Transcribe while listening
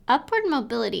Upward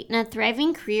mobility in a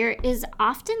thriving career is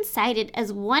often cited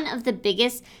as one of the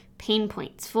biggest pain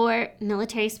points for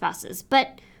military spouses,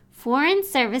 but foreign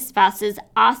service spouses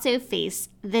also face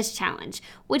this challenge,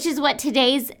 which is what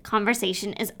today's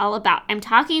conversation is all about. I'm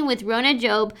talking with Rona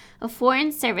Jobe, a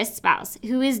foreign service spouse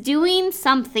who is doing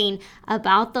something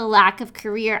about the lack of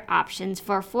career options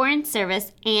for foreign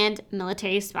service and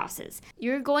military spouses.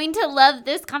 You're going to love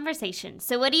this conversation.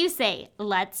 So what do you say?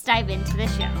 Let's dive into the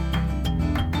show.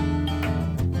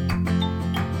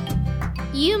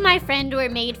 You, my friend, were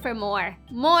made for more.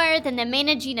 More than the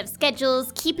managing of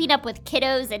schedules, keeping up with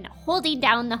kiddos, and holding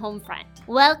down the home front.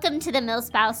 Welcome to the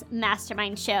MilSpouse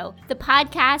Mastermind Show, the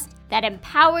podcast that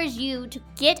empowers you to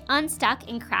get unstuck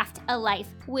and craft a life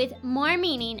with more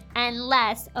meaning and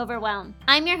less overwhelm.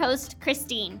 I'm your host,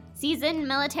 Christine, seasoned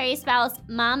military spouse,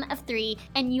 mom of 3,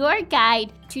 and your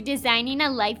guide to designing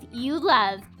a life you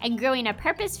love and growing a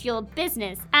purpose-fueled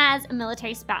business as a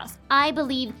military spouse. I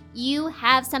believe you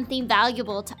have something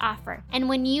valuable to offer, and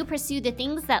when you pursue the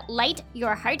things that light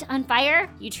your heart on fire,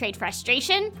 you trade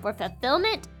frustration for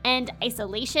fulfillment and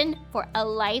isolation for a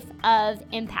life of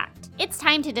impact. It's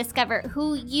time to discover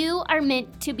who you are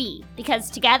meant to be, because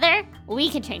together we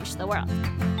can change the world.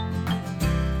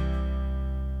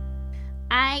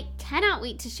 I cannot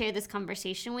wait to share this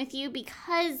conversation with you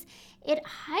because it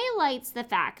highlights the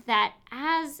fact that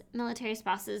as military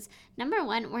spouses, number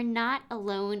one, we're not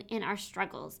alone in our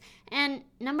struggles. And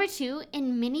number two,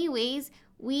 in many ways,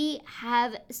 we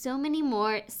have so many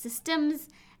more systems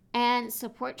and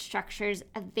support structures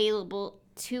available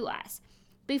to us.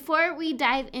 Before we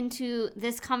dive into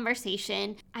this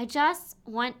conversation, I just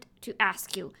want to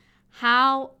ask you,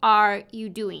 how are you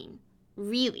doing?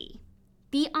 Really?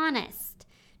 Be honest.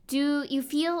 Do you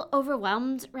feel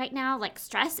overwhelmed right now? Like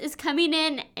stress is coming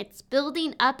in, it's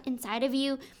building up inside of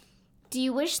you? Do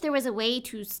you wish there was a way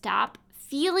to stop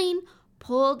feeling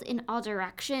pulled in all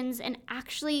directions and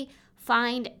actually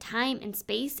find time and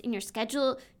space in your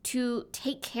schedule to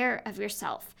take care of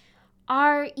yourself?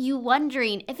 Are you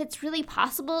wondering if it's really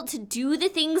possible to do the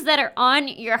things that are on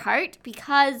your heart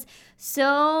because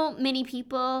so many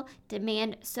people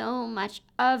demand so much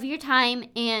of your time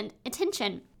and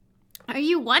attention? Are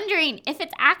you wondering if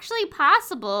it's actually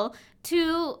possible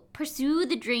to pursue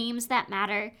the dreams that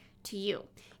matter to you?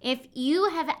 If you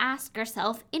have asked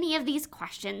yourself any of these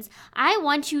questions, I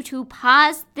want you to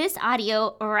pause this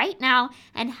audio right now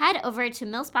and head over to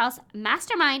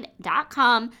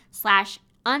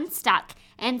milspousemastermind.com/unstuck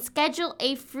and schedule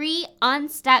a free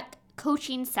Unstuck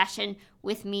coaching session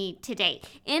with me today.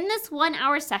 In this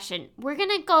 1-hour session, we're going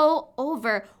to go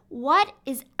over what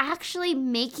is actually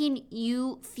making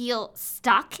you feel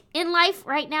stuck in life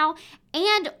right now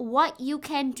and what you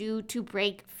can do to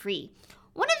break free.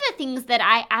 One of the things that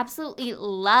I absolutely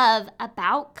love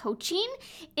about coaching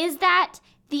is that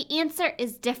the answer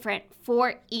is different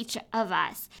for each of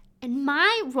us. And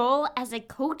my role as a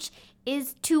coach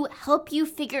is to help you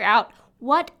figure out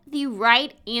what the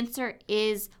right answer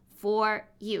is for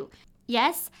you.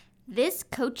 Yes, this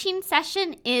coaching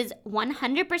session is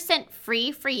 100%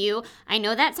 free for you. I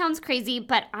know that sounds crazy,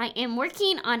 but I am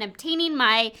working on obtaining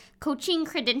my coaching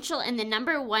credential, and the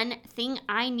number one thing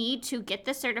I need to get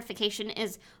the certification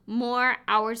is more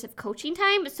hours of coaching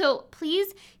time. So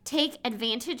please take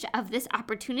advantage of this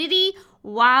opportunity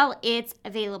while it's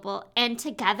available. And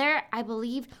together, I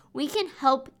believe we can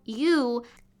help you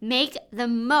make the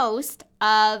most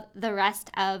of the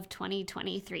rest of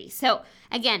 2023. So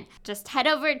again, just head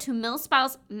over to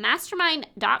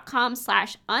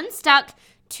milspousemastermind.com/unstuck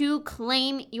to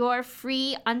claim your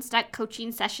free Unstuck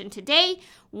coaching session today.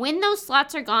 When those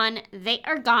slots are gone, they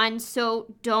are gone,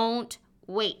 so don't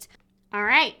wait. All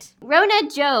right. Rona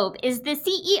Jobe is the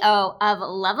CEO of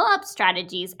Level Up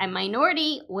Strategies, a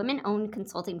minority women-owned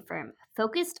consulting firm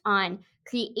focused on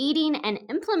creating and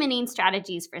implementing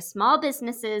strategies for small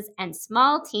businesses and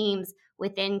small teams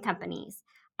within companies.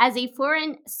 As a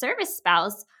foreign service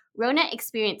spouse, Rona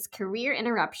experienced career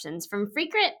interruptions from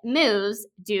frequent moves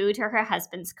due to her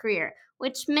husband's career,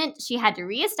 which meant she had to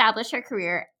reestablish her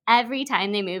career every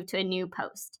time they moved to a new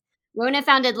post. Rona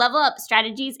founded Level Up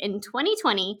Strategies in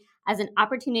 2020 as an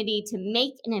opportunity to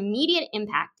make an immediate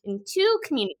impact in 2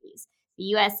 communities, the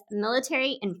U.S.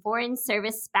 military and foreign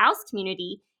service spouse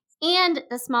community and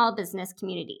the small business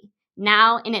community.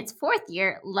 Now, in its 4th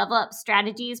year, Level Up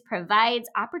Strategies provides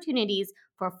opportunities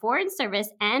for foreign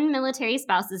service and military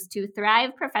spouses to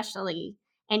thrive professionally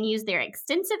and use their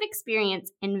extensive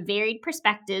experience and varied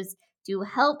perspectives to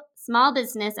help small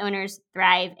business owners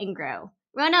thrive and grow.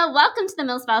 Rona, welcome to the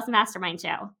MilSpouse Mastermind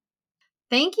Show.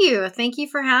 Thank you. Thank you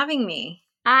for having me.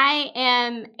 I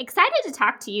am excited to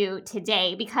talk to you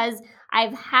today because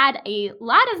I've had a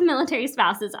lot of military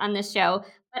spouses on this show,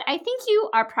 but I think you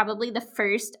are probably the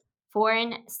first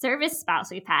foreign service spouse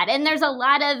we've had. And there's a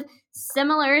lot of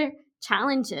similar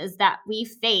challenges that we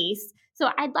face. So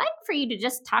I'd like for you to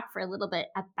just talk for a little bit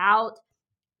about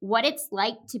what it's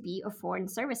like to be a foreign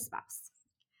service spouse.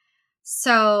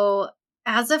 So,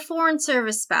 as a foreign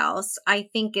service spouse, I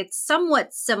think it's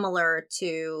somewhat similar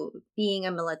to being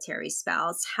a military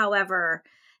spouse. However,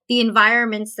 the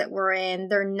environments that we're in,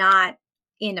 they're not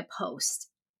in a post.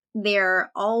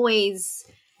 They're always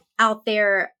out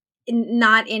there,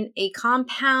 not in a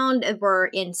compound. We're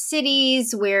in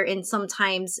cities, we're in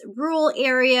sometimes rural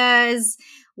areas,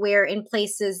 we're in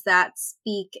places that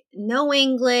speak no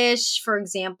English. For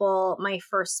example, my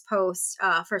first post,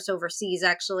 first overseas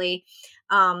actually,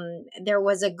 there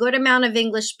was a good amount of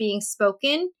English being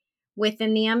spoken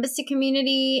within the embassy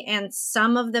community and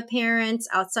some of the parents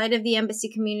outside of the embassy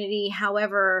community.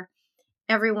 However,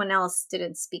 everyone else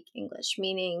didn't speak English,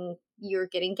 meaning you're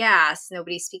getting gas.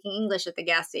 Nobody's speaking English at the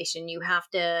gas station. You have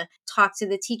to talk to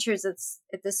the teachers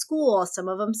at the school. Some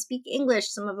of them speak English,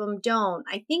 some of them don't.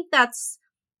 I think that's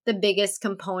the biggest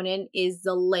component is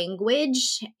the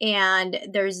language. And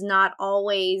there's not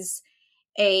always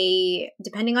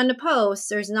depending on the post,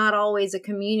 there's not always a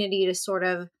community to sort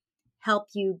of help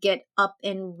you get up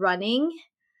and running.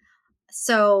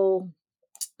 So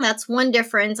that's one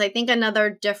difference. I think another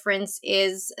difference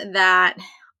is that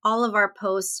all of our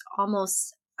posts,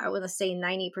 almost, I want to say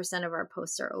 90% of our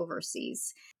posts are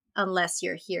overseas, unless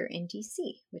you're here in DC,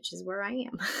 which is where I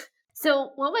am.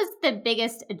 So, what was the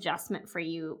biggest adjustment for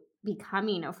you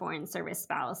becoming a foreign service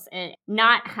spouse and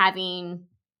not having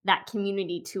that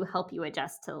community to help you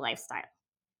adjust to the lifestyle?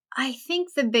 I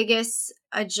think the biggest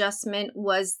adjustment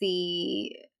was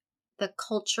the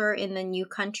culture in the new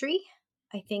country.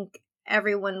 I think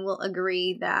everyone will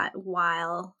agree that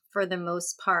while for the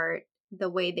most part the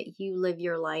way that you live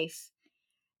your life,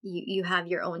 you have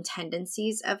your own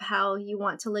tendencies of how you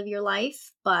want to live your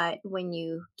life, but when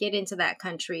you get into that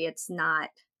country, it's not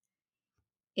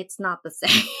the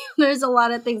same. There's a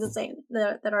lot of things the same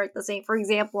that aren't the same. For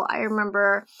example, I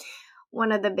remember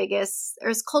one of the biggest,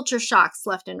 there's culture shocks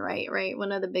left and right.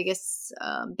 One of the biggest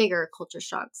bigger culture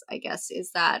shocks, I guess,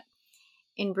 is that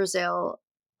in Brazil,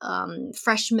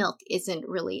 fresh milk isn't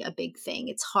really a big thing.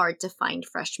 It's hard to find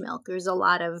fresh milk. There's a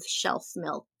lot of shelf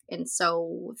milk. And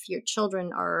so if your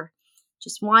children are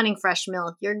just wanting fresh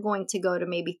milk, you're going to go to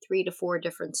maybe 3 to 4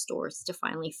 different stores to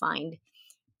finally find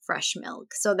fresh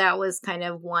milk. So that was kind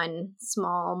of one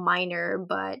small minor,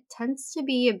 but tends to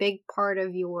be a big part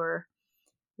of your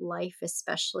life,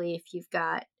 especially if you've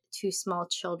got 2 small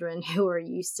children who are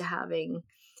used to having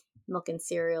milk and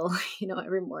cereal,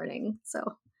 every morning. So,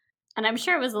 And I'm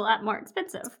sure it was a lot more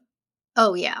expensive.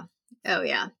 oh yeah. Oh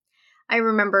yeah. I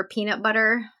remember peanut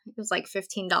butter. It was like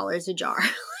 $15 a jar.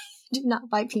 Do not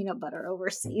buy peanut butter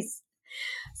overseas.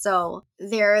 So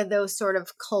there are those sort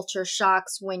of culture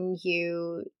shocks when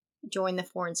you join the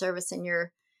foreign service and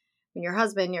when your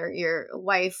husband, your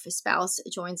wife, spouse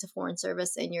joins the foreign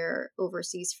service and you're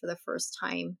overseas for the first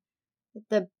time.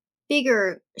 The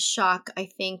bigger shock, I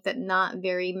think, that not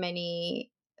very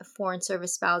many foreign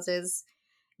service spouses,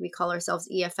 we call ourselves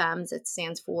EFMs. It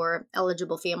stands for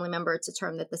eligible family member. It's a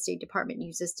term that the State Department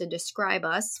uses to describe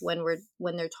us when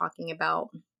they're talking about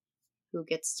who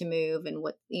gets to move and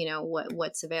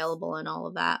what's available and all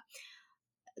of that.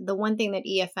 The one thing that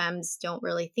EFMs don't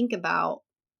really think about,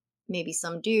 maybe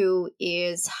some do,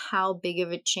 is how big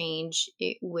of a change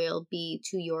it will be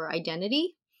to your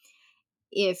identity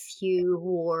if you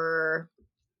were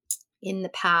in the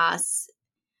past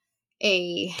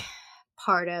a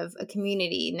part of a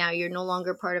community. Now you're no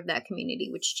longer part of that community,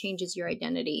 which changes your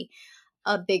identity.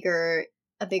 A bigger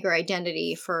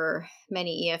identity for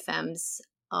many EFMs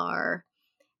are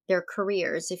their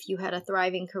careers. If you had a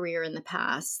thriving career in the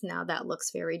past, now that looks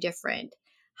very different.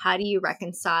 How do you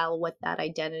reconcile what that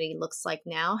identity looks like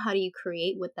now? How do you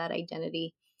create what that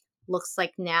identity looks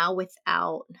like now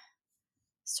without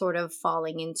sort of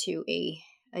falling into a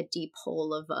deep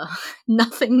hole of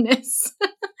nothingness?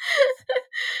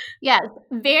 Yes,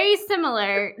 very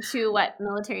similar to what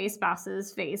military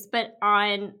spouses face, but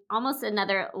on almost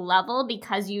another level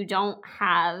because you're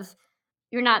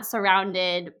not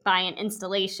surrounded by an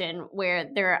installation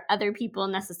where there are other people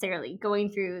necessarily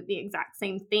going through the exact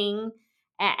same thing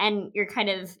and you're kind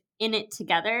of in it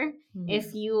together.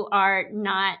 If Mhm. you are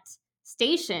not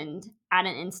stationed at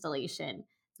an installation,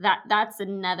 that's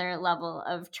another level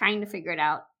of trying to figure it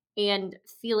out and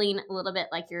feeling a little bit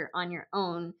like you're on your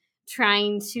own,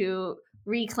 trying to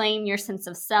reclaim your sense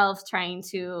of self, trying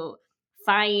to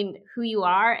find who you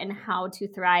are and how to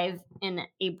thrive in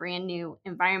a brand new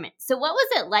environment. So, what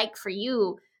was it like for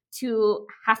you to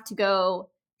have to go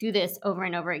do this over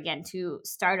and over again, to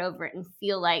start over and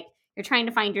feel like you're trying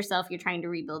to find yourself, you're trying to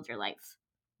rebuild your life?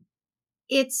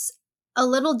 It's a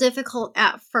little difficult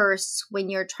at first when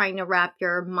you're trying to wrap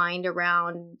your mind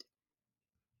around,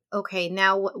 okay,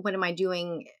 now what am I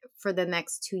doing for the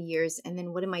next 2 years? And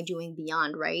then what am I doing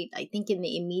beyond, right? I think in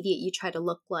the immediate, you try to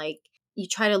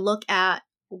look at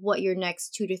what your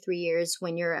next 2 to 3 years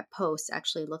when you're at post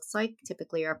actually looks like.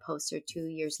 Typically, our posts are 2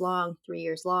 years long, 3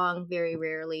 years long, very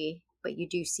rarely, but you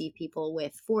do see people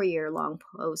with 4 year long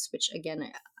posts, which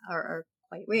again are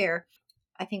quite rare.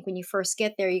 I think when you first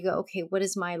get there, you go, okay, what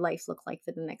does my life look like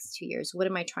for the next 2 years? What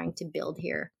am I trying to build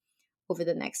here over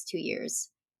the next 2 years?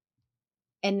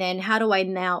 And then how do I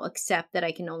now accept that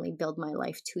I can only build my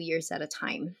life 2 years at a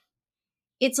time?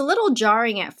 It's a little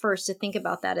jarring at first to think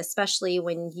about that, especially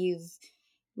when you've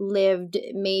lived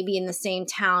maybe in the same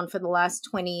town for the last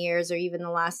 20 years or even the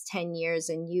last 10 years,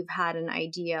 and you've had an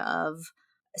idea of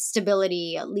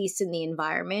stability, at least in the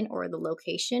environment or the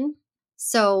location.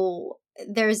 So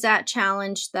there's that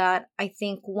challenge that I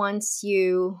think once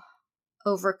you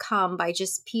overcome by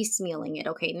just piecemealing it.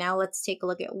 Okay, now let's take a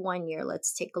look at 1 year.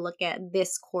 Let's take a look at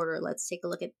this quarter. Let's take a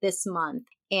look at this month.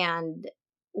 And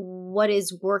what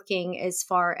is working as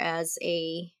far as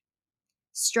a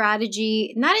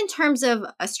strategy, not in terms of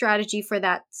a strategy for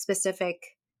that specific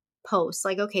post.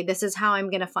 Like, okay, this is how I'm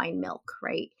going to find milk,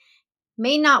 right?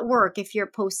 May not work if you're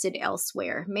posted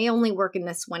elsewhere, may only work in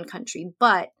this one country,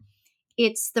 but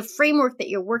it's the framework that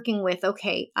you're working with.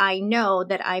 Okay, I know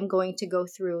that I'm going to go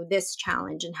through this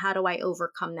challenge, and how do I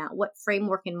overcome that? What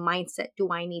framework and mindset do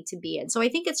I need to be in? So I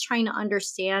think it's trying to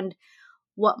understand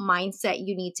what mindset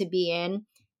you need to be in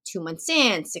 2 months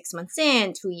in, 6 months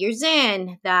in, 2 years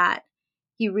in, that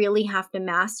you really have to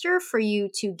master for you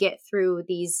to get through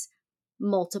these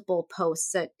multiple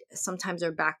posts that sometimes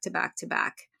are back to back to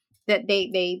back, that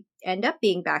they end up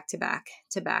being back to back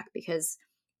because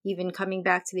even coming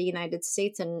back to the United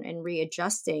States and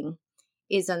readjusting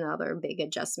is another big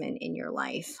adjustment in your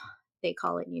life. They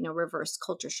call it, reverse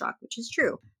culture shock, which is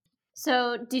true.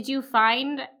 So, did you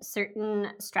find certain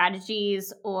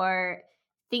strategies or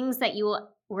things that you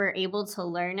were able to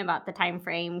learn about the time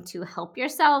frame to help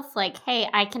yourself? Like, hey,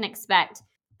 I can expect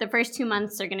the first 2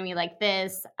 months are going to be like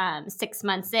this. 6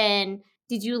 months in,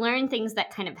 did you learn things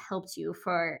that kind of helped you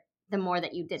for the more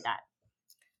that you did that?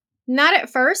 Not at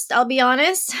first, I'll be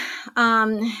honest.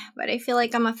 Um, but I feel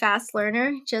like I'm a fast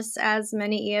learner, just as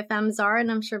many EFMs are,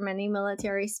 and I'm sure many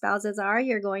military spouses are.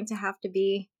 You're going to have to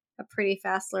be a pretty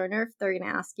fast learner if they're going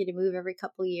to ask you to move every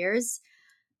couple of years.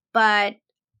 But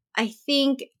I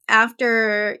think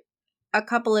after a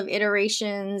couple of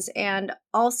iterations and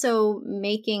also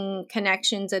making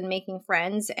connections and making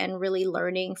friends and really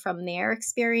learning from their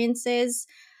experiences,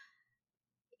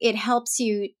 it helps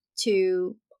you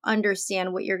to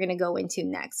understand what you're going to go into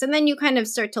next. And then you kind of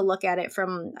start to look at it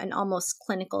from an almost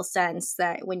clinical sense,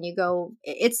 that when you go,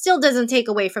 it still doesn't take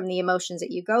away from the emotions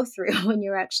that you go through when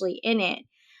you're actually in it.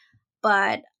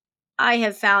 But I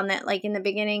have found that, like, in the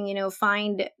beginning,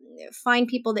 find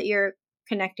people that you're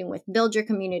connecting with, build your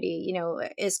community,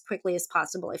 as quickly as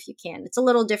possible if you can. It's a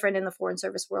little different in the foreign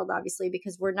service world, obviously,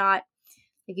 because we're not,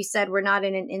 like you said, we're not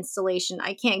in an installation.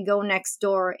 I can't go next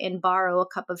door and borrow a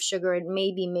cup of sugar and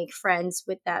maybe make friends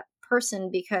with that person,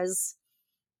 because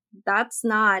that's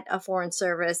not a foreign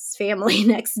service family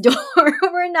next door.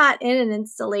 We're not in an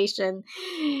installation.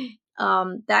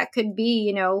 That could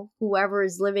be, whoever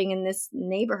is living in this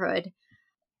neighborhood.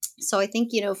 So I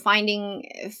think,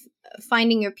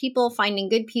 finding your people, finding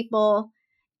good people,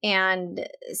 and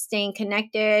staying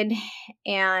connected,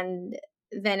 and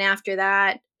then after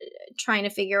that, trying to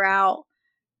figure out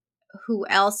who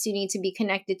else you need to be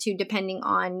connected to depending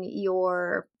on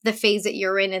the phase that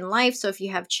you're in life. So if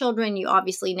you have children, you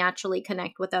obviously naturally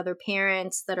connect with other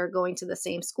parents that are going to the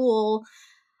same school.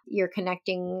 You're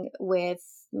connecting with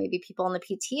maybe people in the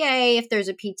PTA. If there's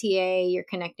a PTA, you're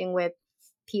connecting with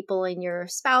people in your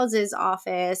spouse's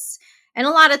office. And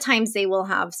a lot of times they will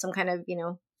have some kind of,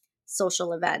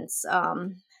 social events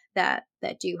that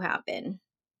do happen.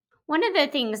 One of the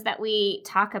things that we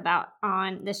talk about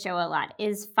on the show a lot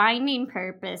is finding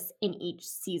purpose in each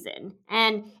season.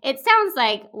 And it sounds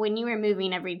like when you were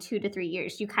moving every 2 to 3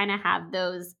 years, you kind of have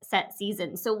those set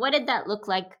seasons. So, what did that look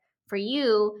like for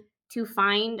you to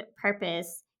find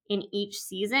purpose in each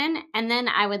season? And then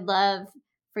I would love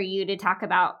for you to talk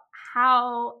about,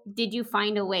 how did you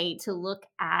find a way to look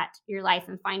at your life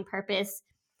and find purpose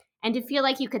and to feel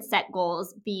like you could set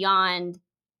goals beyond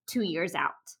 2 years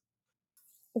out?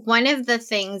 One of the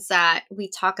things that we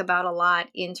talk about a lot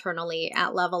internally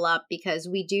at Level Up, because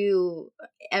we do,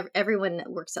 everyone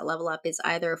that works at Level Up is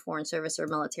either a foreign service or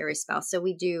military spouse. So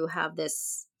we do have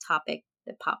this topic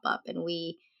that pop up, and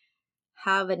we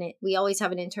always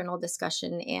have an internal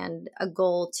discussion and a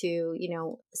goal to,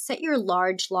 set your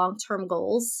large long-term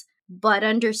goals, but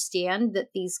understand that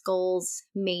these goals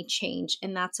may change,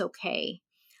 and that's okay.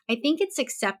 I think it's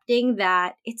accepting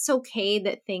that it's okay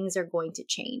that things are going to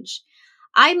change.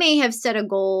 I may have set a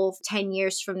goal 10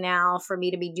 years from now for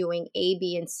me to be doing A,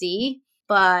 B, and C,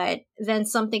 but then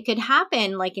something could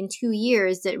happen like in 2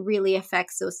 years that really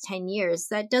affects those 10 years.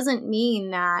 That doesn't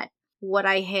mean that what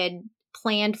I had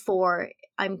planned for,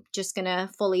 I'm just going to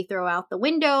fully throw out the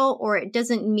window, or it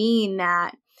doesn't mean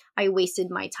that I wasted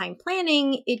my time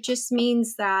planning. It just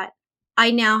means that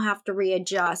I now have to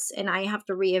readjust and I have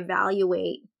to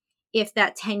reevaluate if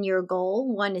that 10-year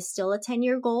goal, one, is still a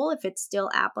 10-year goal, if it's still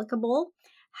applicable.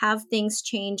 Have things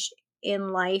change in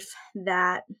life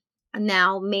that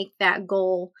now make that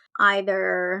goal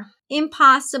either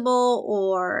impossible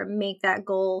or make that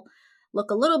goal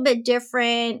look a little bit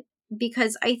different.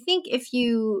 Because I think if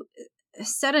you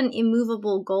set an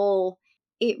immovable goal,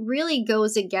 it really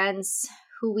goes against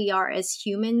who we are as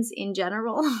humans in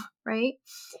general, right?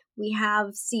 We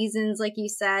have seasons, like you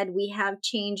said, we have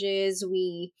changes,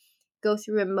 we go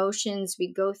through emotions,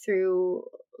 we go through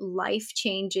life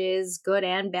changes, good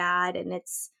and bad. And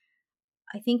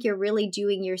I think you're really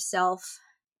doing yourself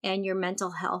and your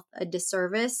mental health a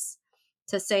disservice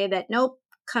to say that, nope,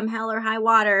 come hell or high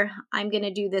water, I'm going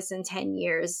to do this in 10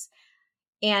 years.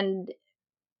 And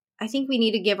I think we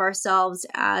need to give ourselves,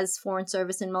 as foreign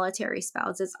service and military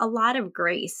spouses, a lot of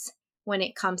grace when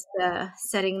it comes to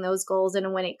setting those goals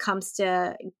and when it comes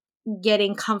to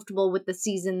getting comfortable with the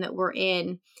season that we're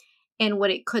in and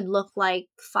what it could look like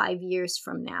 5 years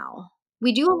from now.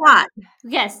 We do a lot.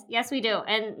 Yes, we do.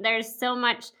 And there's so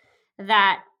much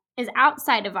that is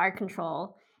outside of our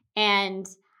control. And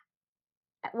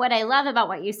what I love about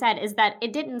what you said is that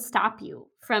it didn't stop you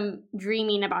from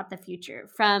dreaming about the future,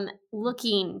 from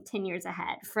looking 10 years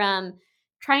ahead, from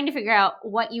trying to figure out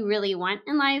what you really want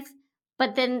in life.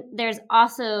 But then there's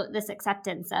also this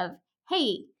acceptance of,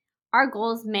 hey, our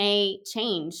goals may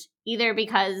change either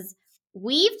because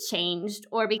we've changed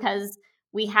or because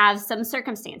we have some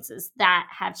circumstances that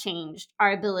have changed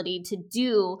our ability to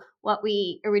do what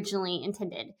we originally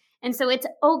intended. And so it's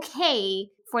okay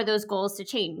for those goals to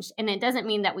change. And it doesn't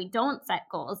mean that we don't set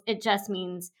goals. It just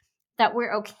means that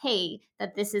we're okay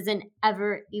that this is an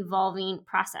ever evolving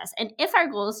process. And if our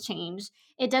goals change,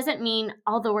 it doesn't mean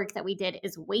all the work that we did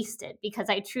is wasted, because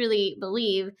I truly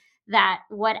believe that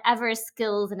whatever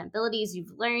skills and abilities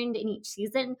you've learned in each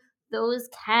season, those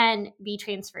can be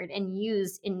transferred and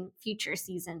used in future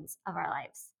seasons of our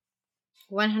lives.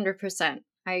 100%.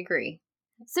 I agree.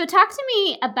 So, talk to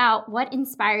me about what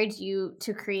inspired you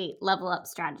to create Level Up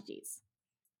Strategies.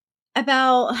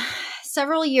 About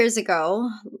several years ago,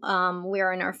 we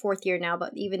are in our fourth year now,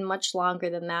 but even much longer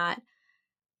than that,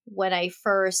 when I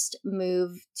first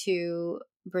moved to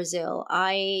Brazil,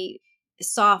 I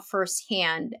saw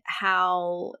firsthand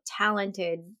how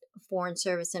talented foreign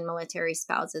service and military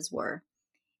spouses were.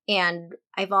 And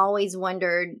I've always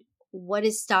wondered, what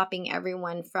is stopping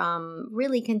everyone from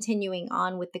really continuing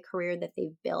on with the career that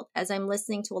they've built. As I'm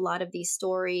listening to a lot of these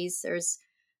stories, there's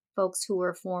folks who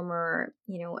were former,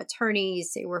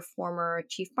 attorneys, they were former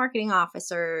chief marketing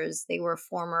officers, they were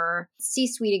former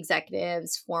C-suite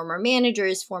executives, former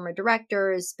managers, former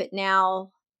directors, but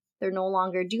now they're no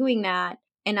longer doing that.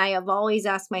 And I have always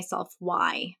asked myself,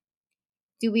 why?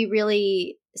 Do we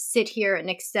really sit here and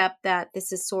accept that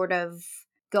this is sort of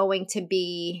going to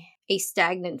be a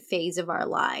stagnant phase of our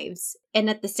lives? And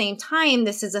at the same time,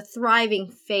 this is a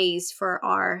thriving phase for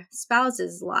our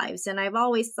spouses' lives. And I've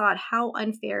always thought, how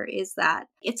unfair is that?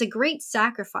 It's a great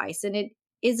sacrifice, and it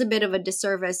is a bit of a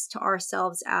disservice to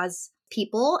ourselves as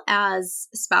people, as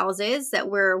spouses, that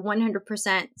we're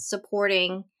 100%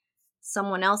 supporting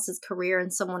someone else's career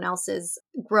and someone else's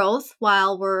growth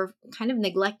while we're kind of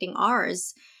neglecting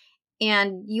ours.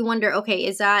 And you wonder, okay,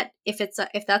 is that, if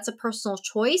that's a personal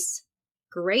choice,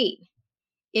 great.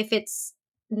 If it's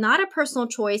not a personal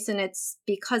choice and it's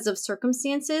because of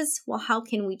circumstances, well, how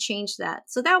can we change that?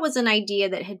 So that was an idea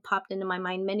that had popped into my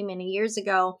mind many, many years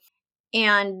ago.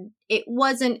 And it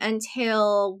wasn't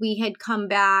until we had come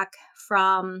back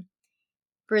from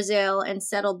Brazil and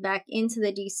settled back into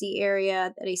the DC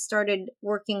area that I started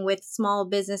working with small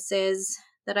businesses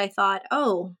that I thought,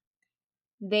 oh,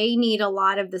 they need a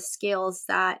lot of the skills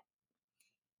that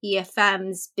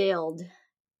EFMs build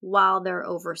while they're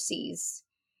overseas.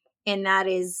 And that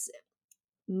is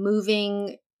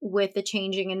moving with the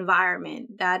changing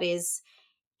environment. That is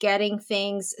getting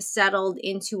things settled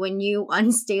into a new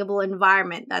unstable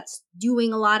environment. That's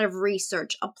doing a lot of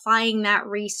research, applying that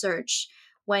research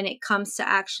when it comes to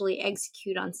actually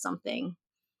execute on something.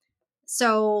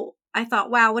 So I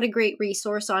thought, wow, what a great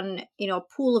resource on, a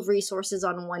pool of resources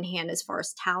on one hand as far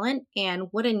as talent, and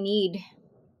what a need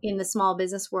in the small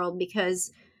business world,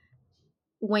 because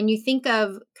when you think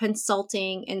of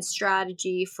consulting and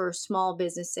strategy for small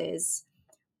businesses,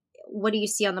 what do you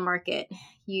see on the market?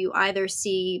 You either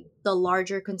see the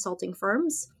larger consulting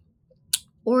firms,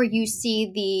 or you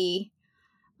see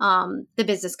the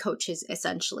business coaches,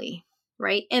 essentially,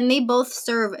 right? And they both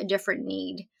serve a different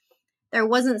need. There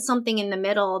wasn't something in the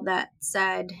middle that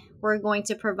said, we're going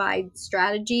to provide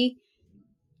strategy,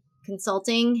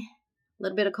 consulting, a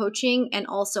little bit of coaching, and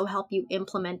also help you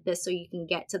implement this so you can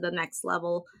get to the next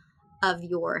level of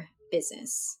your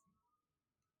business.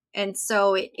 And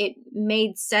so it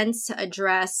made sense to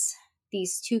address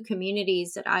these two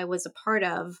communities that I was a part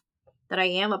of, that I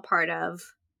am a part of,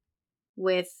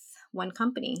 with one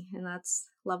company, and that's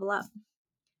Level Up.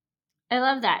 I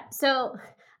love that. So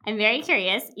I'm very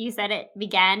curious. You said it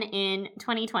began in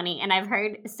 2020, and I've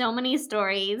heard so many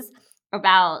stories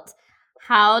about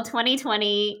how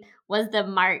 2020 was the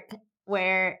mark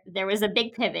where there was a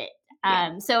big pivot.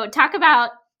 Yeah. So talk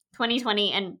about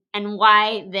 2020 and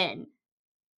why then.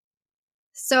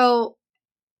 So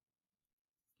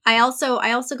I also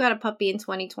got a puppy in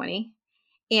 2020,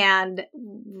 and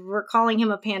we're calling him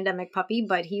a pandemic puppy,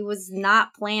 but he was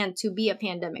not planned to be a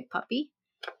pandemic puppy.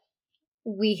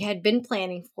 We had been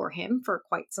planning for him for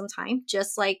quite some time,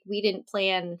 just like we didn't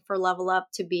plan for Level Up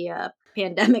to be a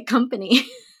pandemic company.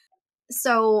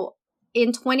 So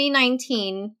in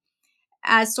 2019,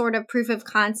 as sort of proof of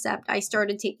concept, I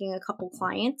started taking a couple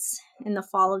clients in the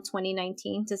fall of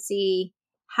 2019 to see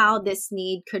how this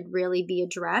need could really be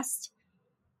addressed.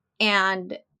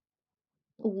 And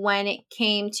when it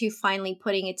came to finally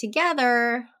putting it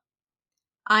together,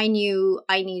 I knew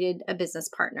I needed a business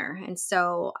partner. And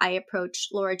so I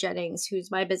approached Laura Jennings, who's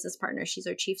my business partner. She's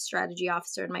our chief strategy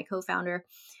officer and my co-founder.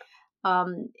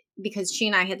 Because she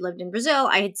and I had lived in Brazil.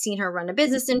 I had seen her run a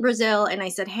business in Brazil. And I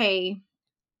said, hey,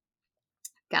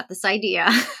 got this idea.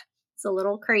 It's a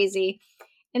little crazy.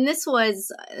 And this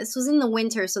was in the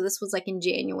winter. So this was like in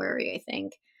January, I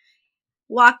think.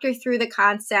 Walked her through the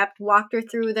concept, walked her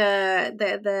through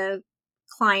the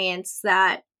clients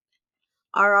that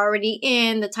are already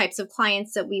in, the types of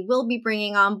clients that we will be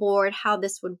bringing on board, how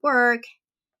this would work.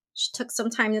 She took some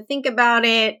time to think about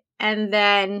it, and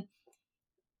then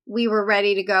we were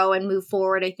ready to go and move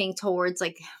forward, I think, towards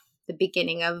like the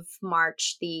beginning of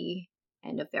March, the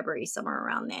end of February, somewhere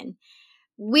around then.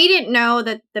 We didn't know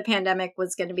that the pandemic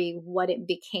was going to be what it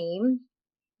became,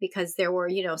 because there were,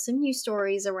 some news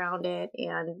stories around it,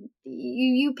 and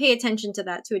you pay attention to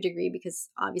that to a degree, because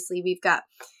obviously we've got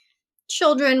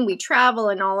children, we travel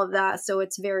and all of that, so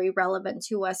it's very relevant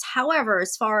to us. However,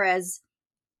 as far as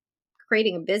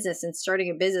creating a business and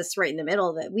starting a business right in the middle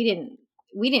of it, we didn't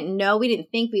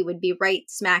think we would be right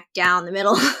smack down the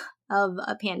middle of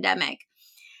a pandemic.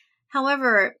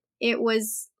 However, it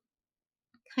was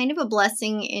kind of a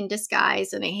blessing in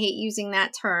disguise, and I hate using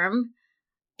that term,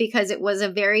 because it was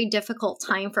a very difficult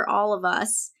time for all of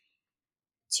us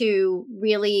to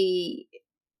really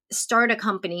start a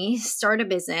company, start a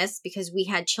business, because we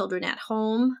had children at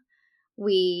home.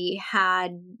 We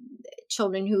had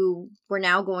children who were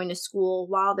now going to school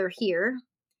while they're here.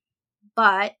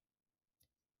 But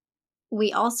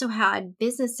we also had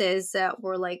businesses that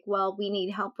were like, well, we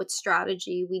need help with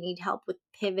strategy. We need help with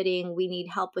pivoting. We need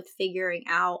help with figuring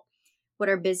out what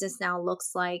our business now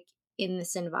looks like in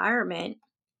this environment.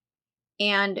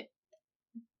 And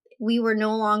we were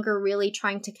no longer really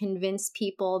trying to convince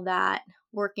people that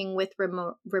working with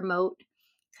remote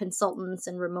consultants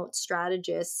and remote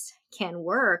strategists can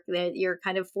work, that you're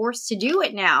kind of forced to do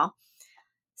it now.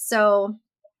 So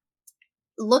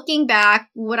looking back,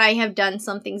 would I have done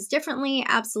some things differently?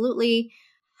 Absolutely.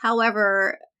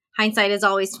 However, hindsight is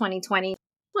always 2020.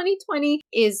 2020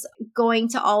 is going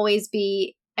to always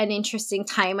be an interesting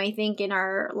time, I think, in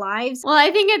our lives. Well,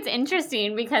 I think it's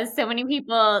interesting because so many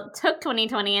people took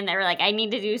 2020 and they were like, I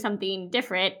need to do something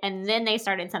different. And then they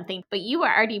started something, but you were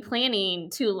already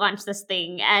planning to launch this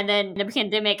thing. And then the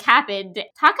pandemic happened.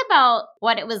 Talk about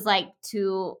what it was like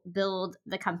to build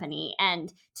the company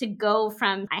and to go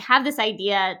from, I have this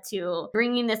idea, to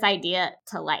bringing this idea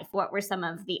to life. What were some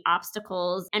of the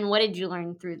obstacles and what did you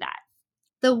learn through that?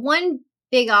 The one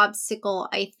big obstacle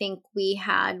I think we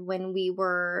had when we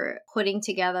were putting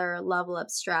together Level Up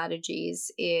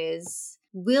strategies is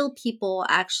will people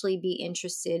actually be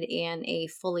interested in a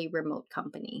fully remote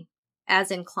company,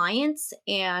 as in clients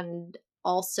and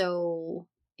also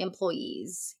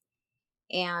employees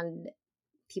and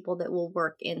people that will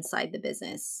work inside the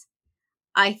business?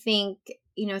 I think,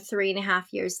 3.5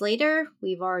 years later,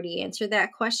 we've already answered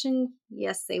that question.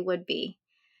 Yes, they would be.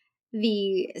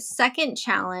 The second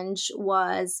challenge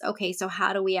was, okay, so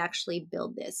how do we actually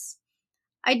build this?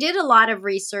 I did a lot of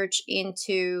research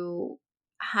into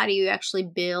how do you actually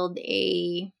build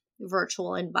a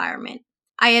virtual environment.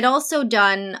 I had also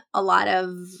done a lot of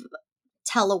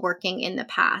teleworking in the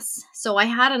past. So I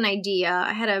had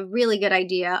I had a really good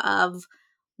idea of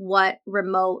what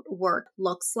remote work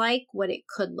looks like, what it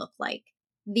could look like.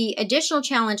 The additional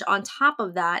challenge on top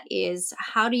of that is,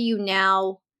 how do you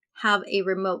now have a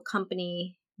remote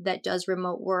company that does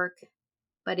remote work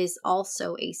but is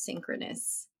also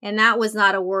asynchronous? And that was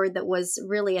not a word that was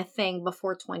really a thing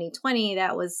before 2020.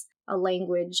 That was a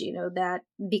language, that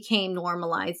became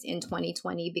normalized in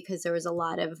 2020 because there was a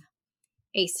lot of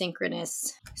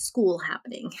asynchronous school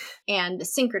happening and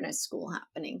synchronous school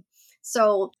happening.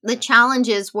 So the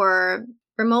challenges were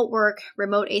remote work,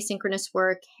 remote asynchronous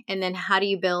work, and then how do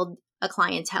you build a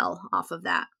clientele off of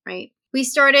that, right? We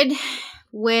started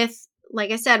with,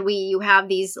 like I said, you have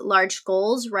these large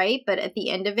goals, right? But at the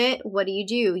end of it, what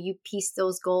do? You piece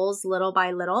those goals little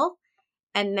by little,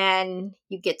 and then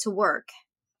you get to work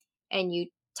and you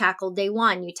tackle day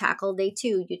one, you tackle day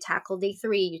two, you tackle day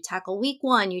three, you tackle week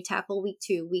one, you tackle week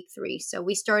two, week three. So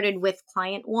we started with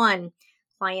client one,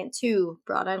 client two,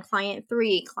 brought on client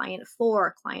three, client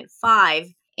four, client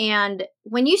five. And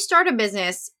when you start a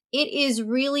business, it is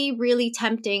really, really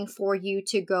tempting for you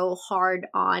to go hard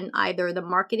on either the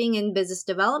marketing and business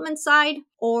development side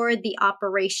or the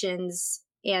operations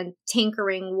and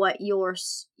tinkering what your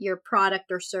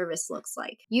product or service looks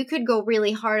like. You could go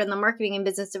really hard on the marketing and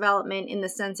business development in the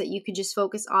sense that you could just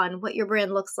focus on what your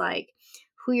brand looks like,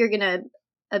 who you're going to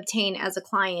obtain as a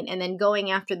client, and then going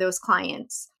after those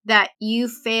clients, that you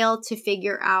fail to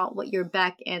figure out what your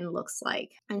back end looks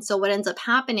like. And so what ends up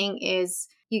happening is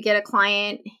you get a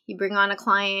client, you bring on a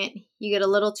client, you get a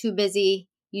little too busy,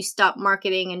 you stop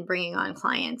marketing and bringing on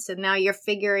clients. And now you're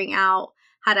figuring out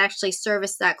how to actually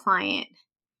service that client.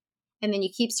 And then you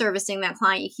keep servicing that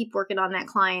client, you keep working on that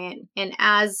client. And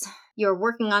as you're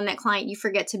working on that client, you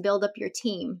forget to build up your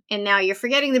team. And now you're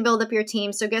forgetting to build up your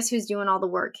team. So guess who's doing all the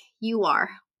work? You are,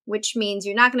 which means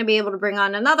you're not going to be able to bring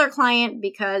on another client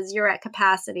because you're at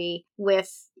capacity with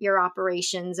your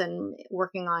operations and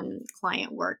working on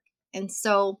client work. And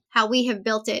so how we have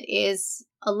built it is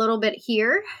a little bit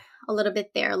here, a little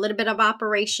bit there, a little bit of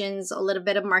operations, a little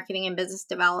bit of marketing and business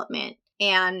development.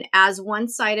 And as one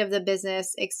side of the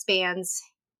business expands,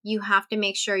 you have to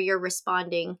make sure you're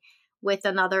responding with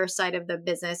another side of the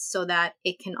business so that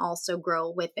it can also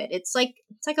grow with it. It's like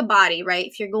a body, right?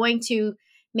 If you're going to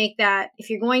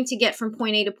get from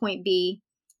point A to point B,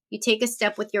 you take a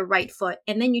step with your right foot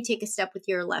and then you take a step with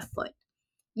your left foot.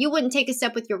 You wouldn't take a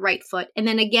step with your right foot and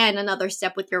then again another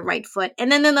step with your right foot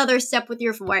and then another step with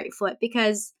your right foot,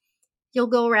 because you'll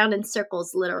go around in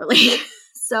circles, literally.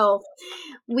 So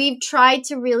we've tried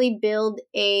to really build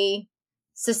a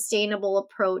sustainable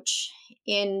approach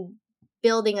in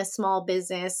building a small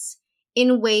business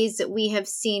in ways that we have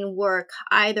seen work,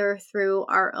 either through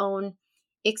our own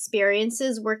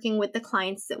experiences working with the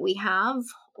clients that we have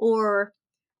or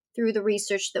through the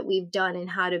research that we've done in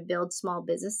how to build small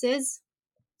businesses,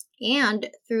 and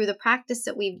through the practice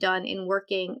that we've done in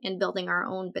working and building our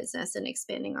own business and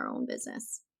expanding our own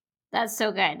business. That's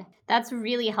so good. That's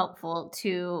really helpful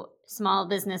to small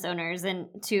business owners and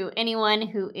to anyone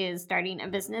who is starting a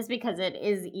business, because it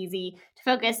is easy to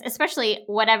focus, especially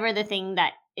whatever the thing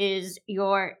that is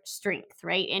your strength,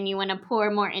 right? And you want to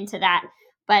pour more into that.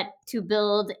 But to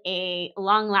build a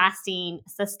long lasting,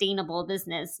 sustainable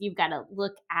business, you've got to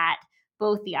look at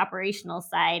both the operational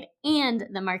side and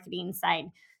the marketing side.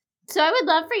 So I would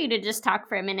love for you to just talk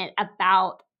for a minute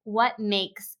about what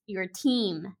makes your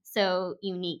team so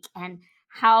unique and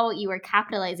how you are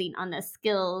capitalizing on the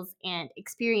skills and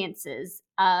experiences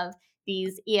of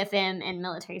these EFM and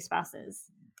military spouses.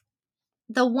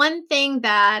 The one thing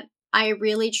that I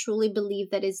really truly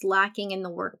believe that is lacking in the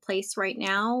workplace right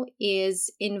now is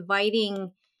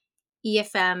inviting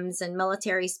EFMs and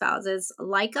military spouses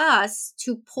like us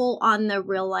to pull on the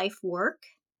real life work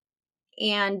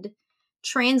and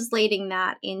translating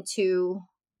that into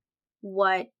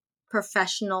what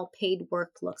professional paid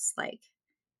work looks like,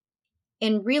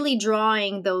 and really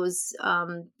drawing those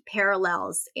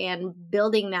parallels and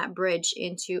building that bridge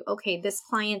into, okay, this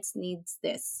client needs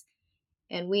this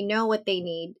and we know what they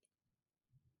need.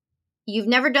 You've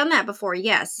never done that before,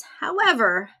 yes.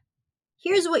 However,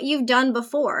 here's what you've done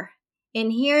before,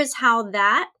 and here's how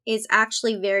that is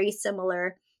actually very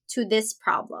similar to this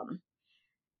problem.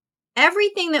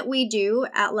 Everything that we do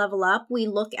at Level Up, we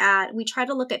try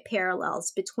to look at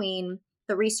parallels between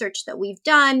the research that we've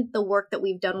done, the work that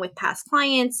we've done with past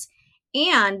clients,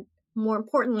 and more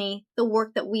importantly, the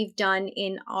work that we've done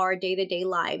in our day-to-day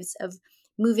lives of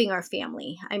moving our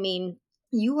family. I mean,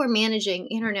 you are managing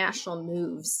international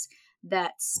moves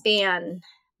that span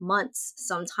months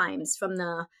sometimes, from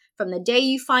the day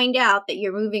you find out that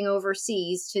you're moving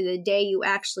overseas to the day you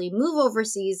actually move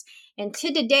overseas, and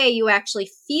to the day you actually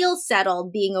feel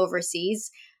settled being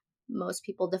overseas. Most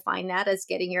people define that as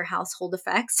getting your household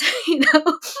effects, and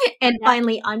Yeah.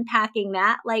 finally unpacking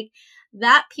that. Like,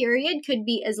 that period could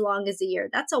be as long as a year.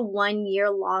 That's a 1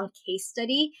 year long case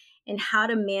study in how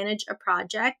to manage a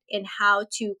project and how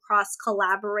to cross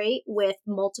collaborate with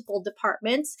multiple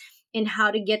departments and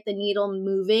how to get the needle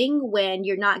moving when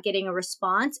you're not getting a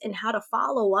response, and how to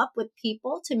follow up with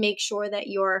people to make sure that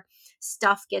your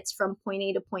stuff gets from point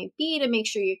A to point B, to make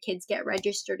sure your kids get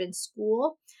registered in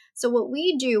school. So what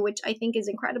we do, which I think is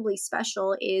incredibly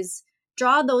special, is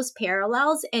draw those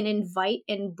parallels and invite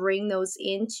and bring those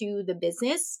into the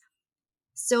business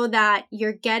so that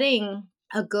you're getting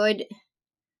a good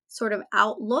sort of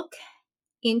outlook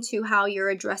into how you're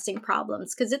addressing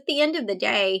problems. Because at the end of the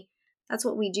day, that's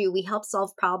what we do. We help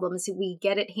solve problems. We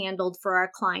get it handled for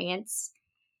our clients.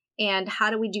 And how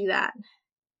do we do that?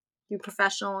 Through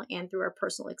professional and through our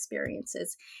personal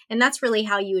experiences. And that's really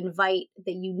how you invite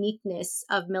the uniqueness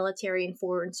of military and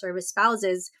foreign service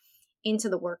spouses into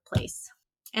the workplace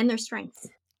and their strengths.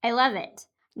 I love it.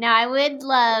 Now, I would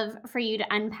love for you to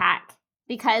unpack,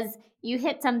 because you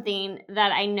hit something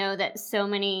that I know that so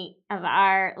many of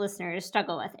our listeners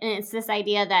struggle with. And it's this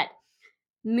idea that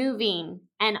moving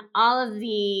and all of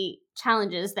the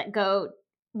challenges that go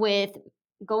with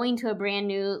going to a brand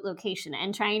new location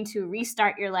and trying to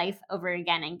restart your life over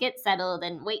again and get settled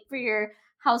and wait for your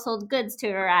household goods to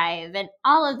arrive, and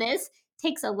all of this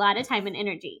takes a lot of time and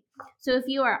energy. So if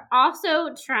you are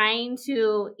also trying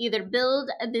to either build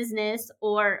a business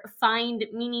or find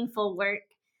meaningful work,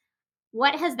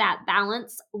 what has that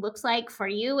balance looks like for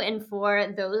you and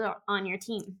for those on your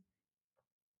team?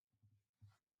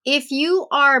 If you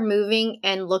are moving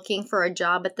and looking for a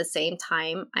job at the same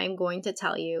time, I'm going to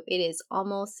tell you it is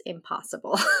almost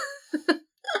impossible.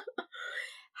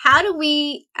 How do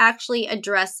we actually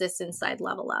address this inside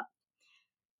Level Up?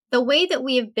 The way that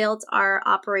we have built our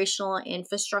operational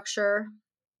infrastructure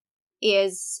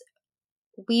is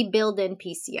we build in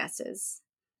PCSs.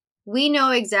 We know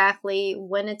exactly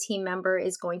when a team member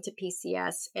is going to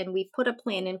PCS, and we put a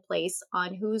plan in place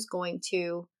on who's going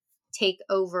to take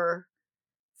over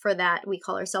for that. We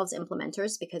call ourselves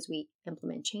implementers because we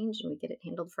implement change and we get it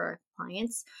handled for our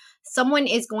clients. Someone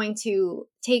is going to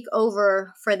take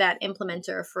over for that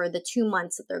implementer for the 2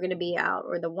 months that they're going to be out,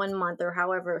 or the 1 month, or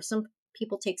however. Some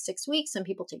people take 6 weeks, some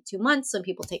people take 2 months, some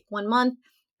people take 1 month.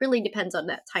 Really depends on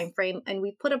that time frame. And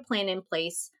we put a plan in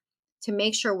place to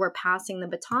make sure we're passing the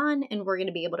baton, and we're going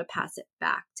to be able to pass it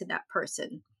back to that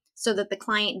person so that the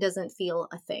client doesn't feel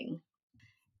a thing.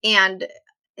 And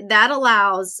that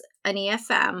allows an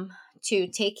EFM to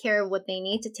take care of what they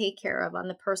need to take care of on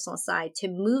the personal side, to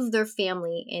move their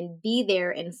family and be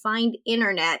there and find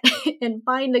internet and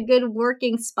find a good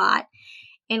working spot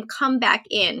and come back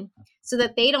in, so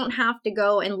that they don't have to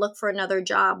go and look for another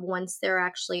job once they're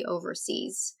actually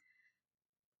overseas.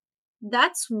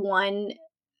 That's one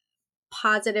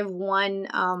positive,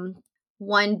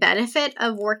 one benefit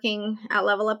of working at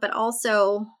Level Up, but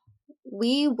also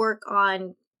we work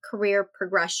on career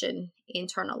progression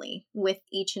internally with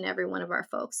each and every one of our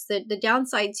folks. The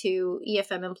downside to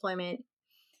EFM employment,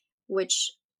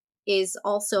 which is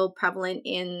also prevalent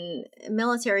in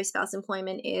military spouse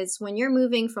employment, is when you're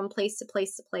moving from place to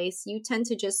place to place, you tend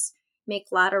to just make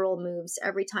lateral moves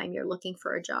every time you're looking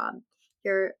for a job.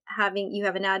 You have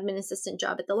an admin assistant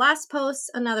job at the last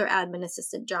post, another admin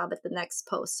assistant job at the next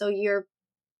post. So your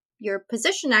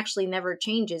position actually never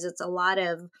changes. It's a lot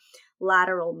of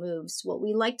lateral moves. What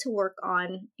we like to work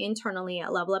on internally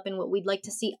at Level Up, and what we'd like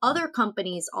to see other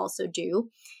companies also do,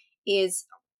 is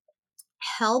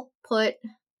help put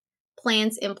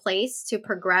plans in place to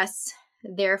progress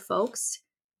their folks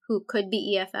who could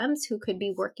be EFMs, who could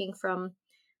be working from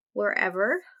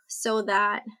wherever, so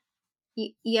that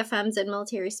EFMs and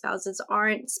military spouses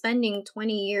aren't spending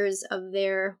 20 years of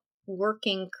their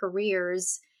working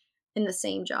careers in the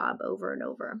same job over and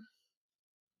over.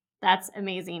 That's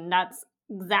amazing. That's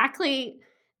exactly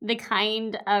the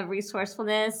kind of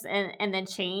resourcefulness and the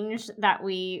change that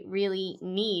we really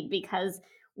need, because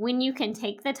when you can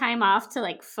take the time off to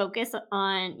like focus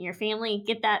on your family,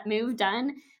 get that move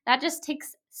done, that just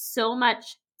takes so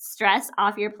much stress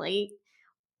off your plate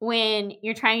when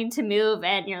you're trying to move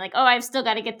and you're like, oh, I've still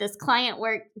got to get this client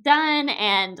work done.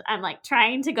 And I'm like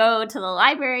trying to go to the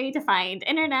library to find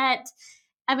internet.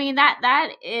 I mean, that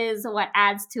is what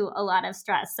adds to a lot of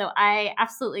stress. So I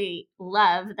absolutely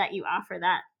love that you offer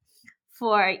that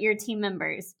for your team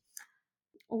members.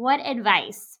 What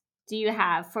advice do you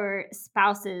have for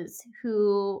spouses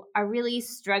who are really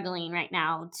struggling right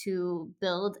now to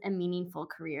build a meaningful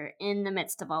career in the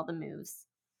midst of all the moves?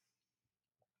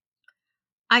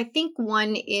 I think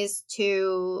one is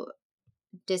to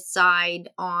decide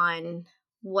on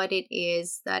what it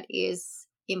is that is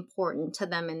important to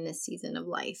them in this season of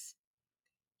life.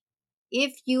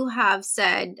 If you have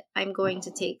said, I'm going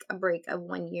to take a break of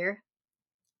 1 year,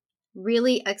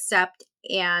 really accept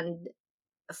and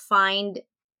find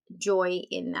joy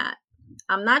in that.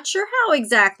 I'm not sure how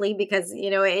exactly because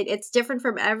it's different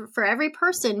for every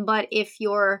person. But if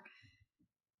you've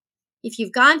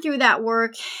gone through that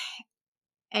work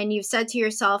and you've said to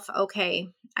yourself, okay,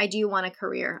 I do want a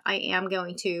career, I am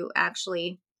going to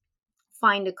actually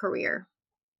find a career,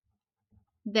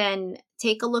 then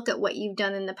take a look at what you've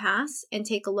done in the past and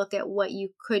take a look at what you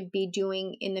could be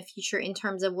doing in the future in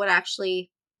terms of what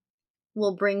actually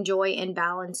will bring joy and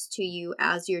balance to you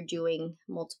as you're doing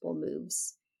multiple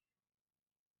moves.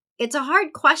 It's a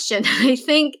hard question. I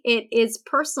think it is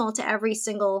personal to every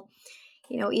single,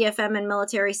 EFM and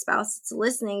military spouse that's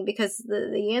listening because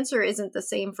the answer isn't the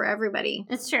same for everybody.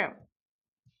 It's true.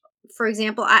 For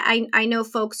example, I know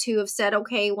folks who have said,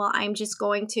 okay, well, I'm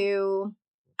going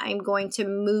to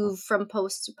move from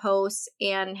post to post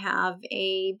and have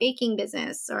a baking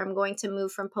business, or I'm going to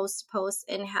move from post to post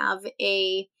and have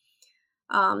a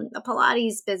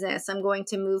Pilates business. I'm going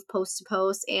to move post to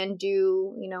post and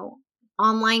do,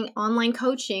 online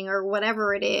coaching or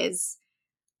whatever it is.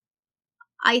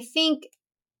 I think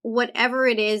whatever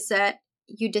it is that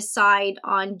you decide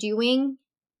on doing,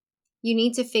 you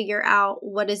need to figure out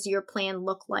what does your plan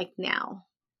look like now,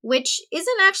 which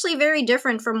isn't actually very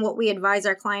different from what we advise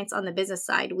our clients on the business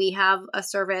side. We have a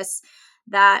service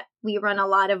that we run a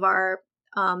lot of our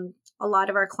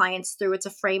clients through. It's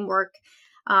a framework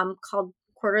called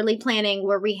quarterly planning,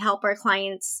 where we help our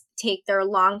clients take their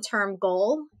long-term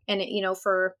goal and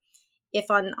for if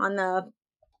on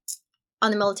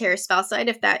the military spouse side,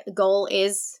 if that goal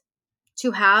is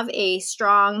to have a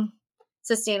strong,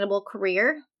 sustainable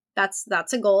career, that's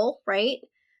a goal, right?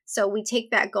 So we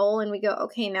take that goal and we go,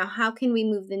 okay, now how can we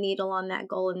move the needle on that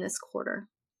goal in this quarter?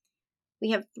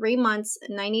 We have 3 months,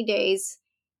 90 days.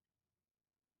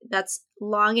 That's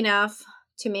long enough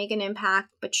to make an impact,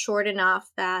 but short enough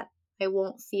that I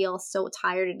won't feel so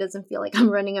tired. It doesn't feel like I'm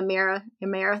running a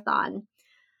marathon.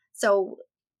 So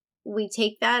we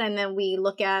take that and then we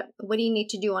look at what do you need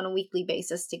to do on a weekly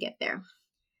basis to get there?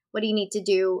 What do you need to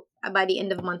do by the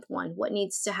end of month 1? What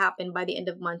needs to happen by the end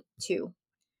of month 2?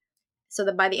 So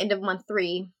that by the end of month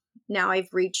 3, now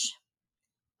I've reached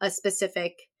a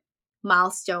specific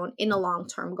milestone in a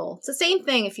long-term goal. It's the same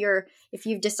thing if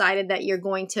you've decided that you're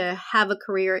going to have a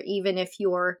career, even if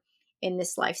you're in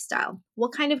this lifestyle.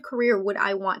 What kind of career would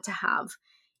I want to have?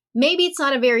 Maybe it's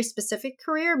not a very specific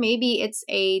career. Maybe it's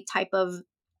a type of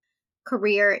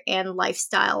career and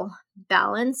lifestyle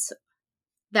balance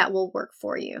that will work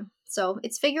for you. So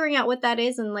it's figuring out what that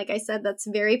is. And like I said, that's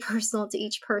very personal to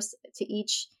each person, to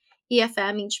each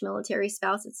EFM, each military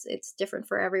spouse. It's different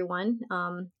for everyone.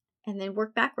 And then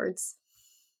work backwards.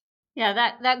 Yeah,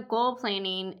 that goal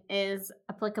planning is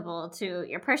applicable to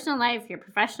your personal life, your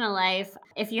professional life.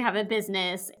 If you have a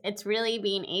business, it's really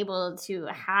being able to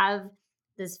have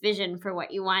this vision for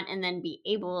what you want and then be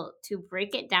able to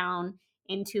break it down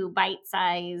into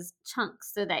bite-sized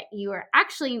chunks so that you are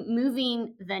actually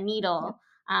moving the needle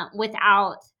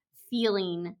without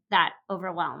feeling that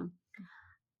overwhelm.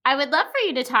 I would love for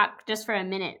you to talk just for a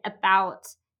minute about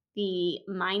the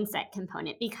mindset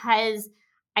component because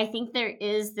I think there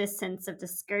is this sense of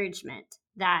discouragement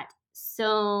that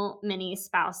so many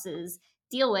spouses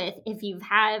deal with if you've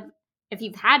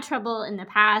had trouble in the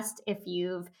past, if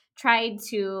you've tried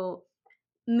to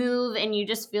move and you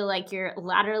just feel like you're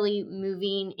laterally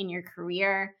moving in your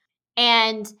career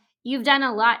and you've done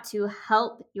a lot to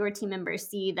help your team members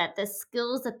see that the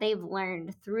skills that they've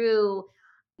learned through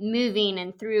moving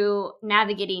and through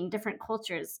navigating different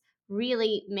cultures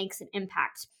really makes an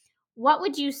impact. What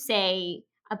would you say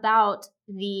about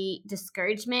the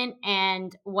discouragement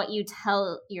and what you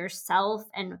tell yourself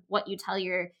and what you tell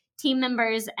your team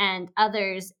members and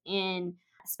others in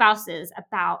spouses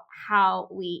about how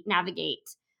we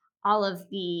navigate all of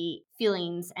the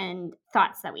feelings and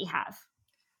thoughts that we have?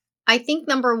 I think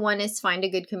number one is find a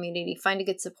good community, find a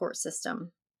good support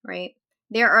system, right?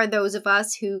 There are those of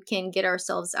us who can get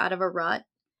ourselves out of a rut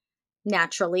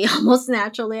naturally, almost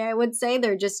naturally, I would say.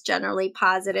 They're just generally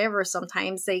positive, or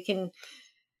sometimes they can,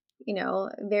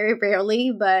 very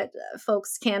rarely, but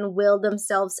folks can will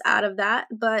themselves out of that.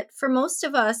 But for most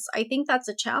of us, I think that's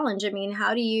a challenge. I mean,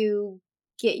 how do you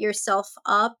get yourself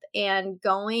up and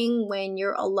going when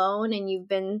you're alone and you've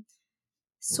been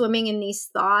swimming in these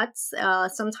thoughts?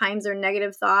 Sometimes they're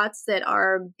negative thoughts that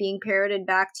are being parroted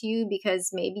back to you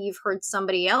because maybe you've heard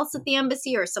somebody else at the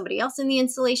embassy or somebody else in the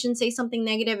installation say something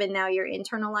negative, and now you're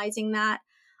internalizing that.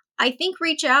 I think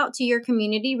reach out to your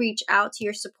community, reach out to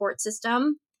your support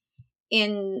system.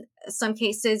 In some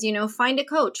cases, find a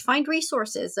coach, find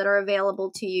resources that are available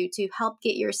to you to help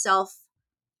get yourself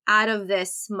out of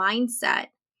this mindset.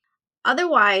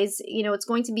 Otherwise, it's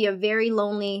going to be a very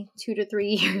lonely 2 to 3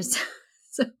 years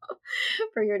so,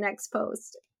 for your next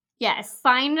post. Yes,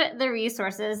 find the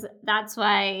resources. That's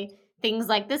why things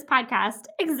like this podcast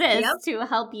exist, to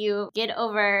help you get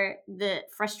over the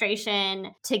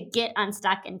frustration, to get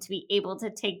unstuck, and to be able to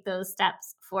take those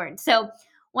steps forward. So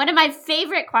one of my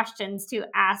favorite questions to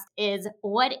ask is,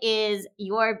 what is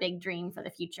your big dream for the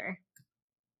future?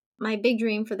 My big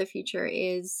dream for the future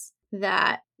is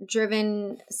that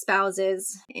driven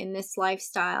spouses in this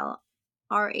lifestyle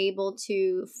are able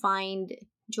to find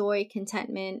joy,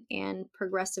 contentment, and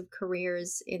progressive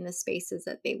careers in the spaces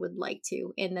that they would like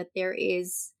to, and that there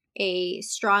is a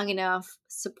strong enough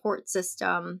support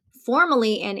system,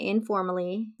 formally and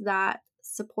informally, that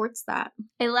supports that.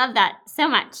 I love that so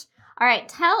much. All right,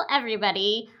 tell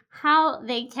everybody how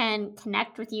they can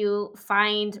connect with you,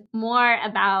 find more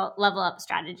about Level Up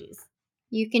Strategies.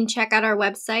 You can check out our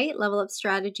website,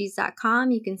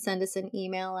 levelupstrategies.com. You can send us an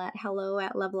email at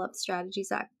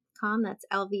hello@levelupstrategies.com. That's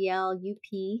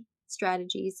LVLUP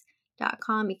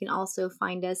strategies.com. You can also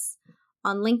find us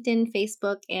on LinkedIn,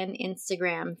 Facebook, and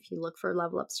Instagram if you look for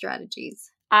Level Up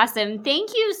Strategies. Awesome.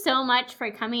 Thank you so much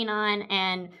for coming on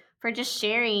and for just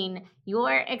sharing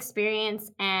your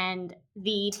experience and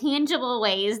the tangible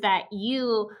ways that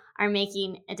you are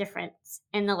making a difference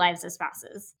in the lives of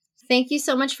spouses. Thank you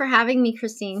so much for having me,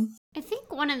 Christine. I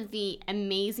think one of the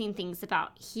amazing things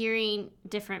about hearing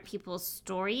different people's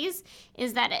stories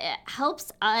is that it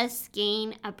helps us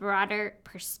gain a broader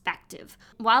perspective.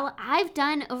 While I've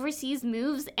done overseas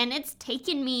moves and it's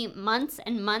taken me months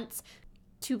and months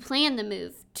to plan the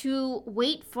move, to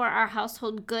wait for our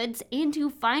household goods, and to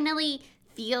finally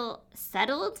feel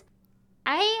settled,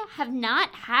 I have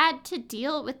not had to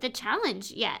deal with the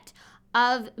challenge yet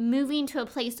of moving to a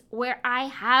place where I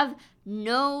have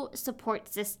no support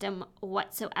system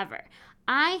whatsoever.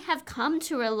 I have come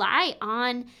to rely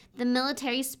on the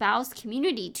military spouse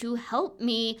community to help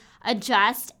me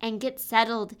adjust and get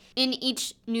settled in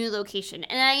each new location.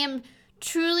 And I am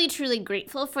truly, truly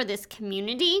grateful for this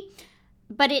community,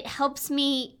 but it helps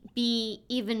me be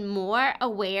even more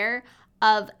aware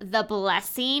of the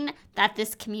blessing that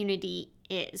this community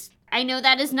is. I know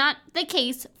that is not the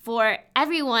case for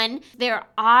everyone. There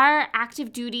are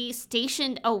active duty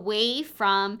stationed away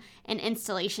from an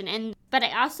installation, but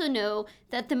I also know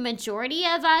that the majority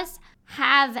of us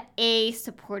have a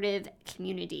supportive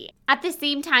community. At the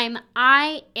same time,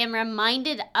 I am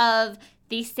reminded of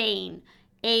the saying,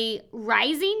 a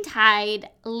rising tide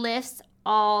lifts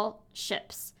all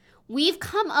ships. We've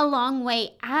come a long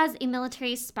way as a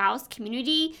military spouse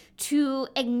community to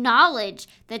acknowledge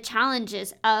the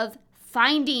challenges of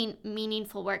finding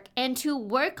meaningful work and to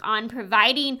work on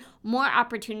providing more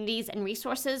opportunities and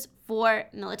resources for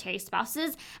military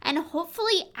spouses. And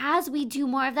hopefully, as we do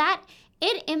more of that,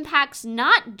 it impacts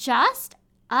not just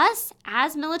us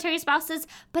as military spouses,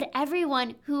 but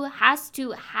everyone who has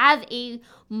to have a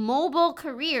mobile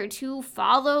career to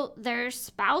follow their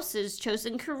spouse's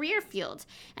chosen career field.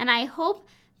 And I hope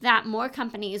that more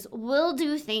companies will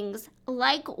do things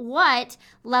like what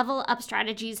Level Up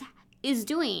Strategies is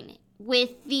doing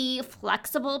with the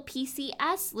flexible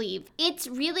PCS leave. It's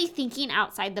really thinking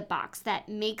outside the box that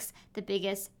makes the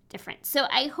biggest difference. So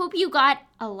I hope you got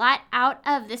a lot out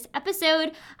of this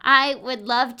episode. I would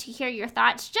love to hear your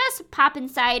thoughts. Just pop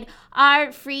inside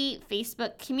our free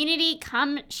Facebook community.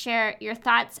 Come share your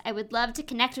thoughts. I would love to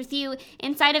connect with you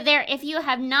inside of there. If you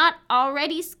have not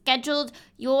already scheduled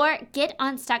your Get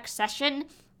Unstuck session,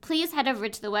 please head over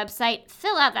to the website,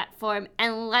 fill out that form,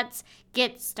 and let's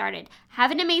get started.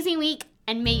 Have an amazing week,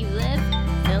 and may you live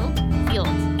filled, fueled,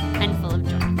 and full of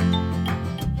joy.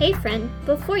 Hey friend,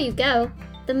 before you go,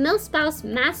 The MilSpouse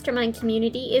Mastermind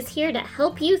community is here to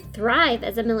help you thrive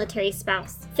as a military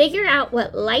spouse. Figure out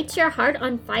what lights your heart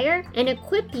on fire and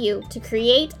equip you to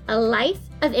create a life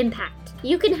of impact.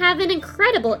 You can have an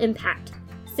incredible impact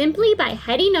simply by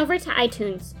heading over to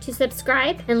iTunes to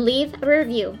subscribe and leave a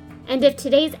review. And if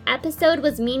today's episode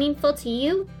was meaningful to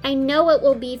you, I know it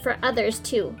will be for others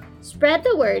too. Spread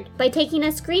the word by taking a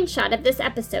screenshot of this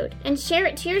episode and share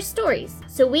it to your stories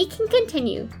so we can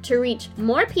continue to reach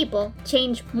more people,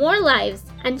 change more lives,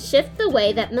 and shift the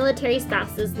way that military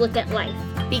spouses look at life.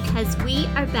 Because we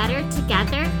are better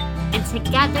together, and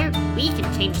together we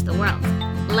can change the world.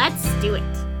 Let's do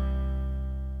it.